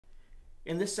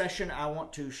In this session, I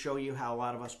want to show you how a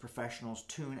lot of us professionals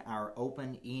tune our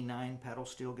open E9 pedal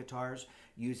steel guitars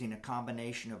using a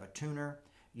combination of a tuner,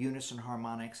 Unison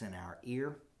Harmonics, and our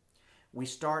ear. We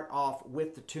start off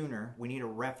with the tuner. We need a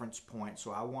reference point, so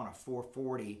I want a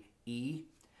 440 E.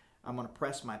 I'm going to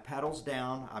press my pedals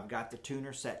down. I've got the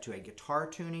tuner set to a guitar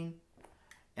tuning,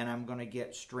 and I'm going to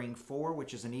get string 4,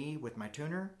 which is an E, with my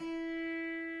tuner.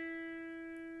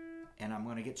 And I'm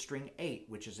going to get string 8,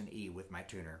 which is an E, with my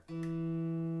tuner.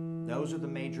 Those are the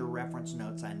major reference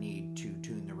notes I need to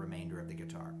tune the remainder of the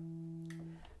guitar.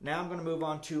 Now I'm going to move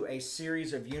on to a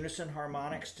series of Unison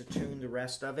Harmonics to tune the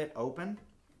rest of it open.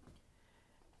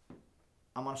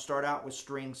 I'm going to start out with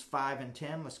strings 5 and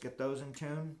 10. Let's get those in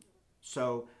tune.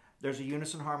 So there's a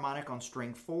Unison Harmonic on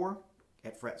string 4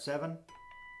 at fret 7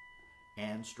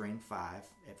 and string 5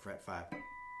 at fret 5.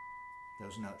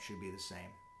 Those notes should be the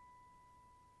same.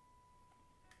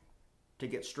 To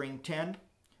get string 10,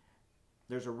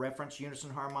 there's a reference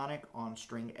Unison Harmonic on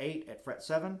string 8 at fret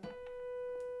 7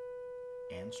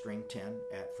 and string 10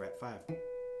 at fret 5.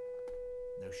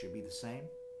 Those should be the same.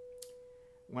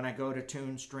 When I go to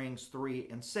tune strings 3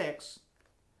 and 6,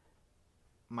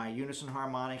 my Unison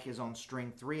Harmonic is on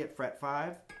string 3 at fret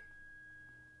 5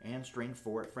 and string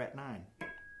 4 at fret 9.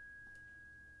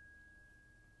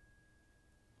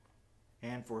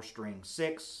 And for string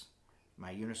 6, my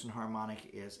Unison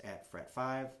Harmonic is at fret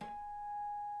 5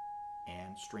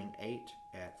 and string 8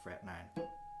 at fret 9.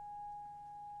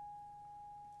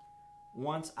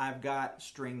 Once I've got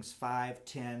strings 5,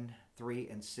 10, 3,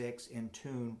 and 6 in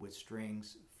tune with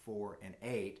strings 4 and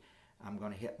 8, I'm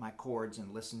going to hit my chords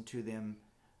and listen to them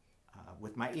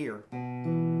with my ear.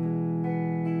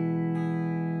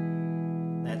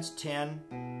 That's 10,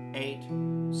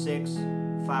 8, 6,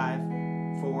 5,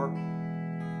 4.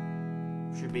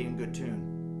 Should be in good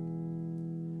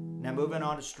tune. Now moving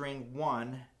on to string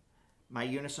 1, my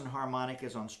Unison Harmonic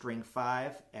is on string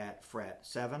 5 at fret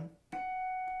 7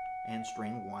 and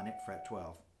string 1 at fret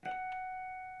 12.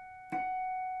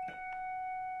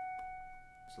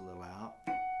 It's a little out.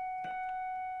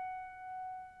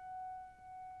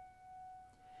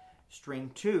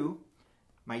 String 2,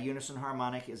 my Unison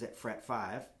Harmonic is at fret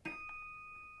 5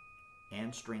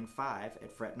 and string 5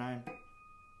 at fret 9.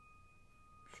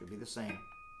 Should be the same.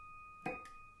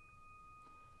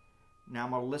 Now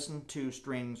I'm going to listen to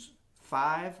strings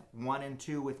 5, 1, and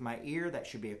 2 with my ear. That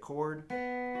should be a chord.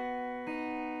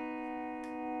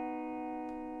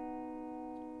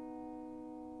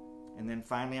 And then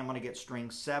finally I'm going to get string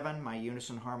 7. My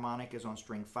Unison Harmonic is on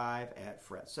string 5 at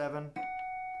fret 7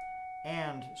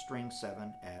 and string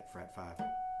 7 at fret 5.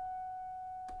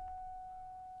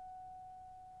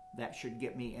 That should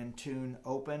get me in tune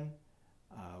open.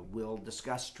 We'll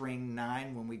discuss string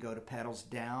 9 when we go to pedals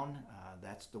down.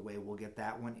 That's the way we'll get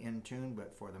that one in tune,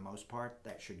 but for the most part,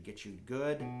 that should get you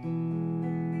good.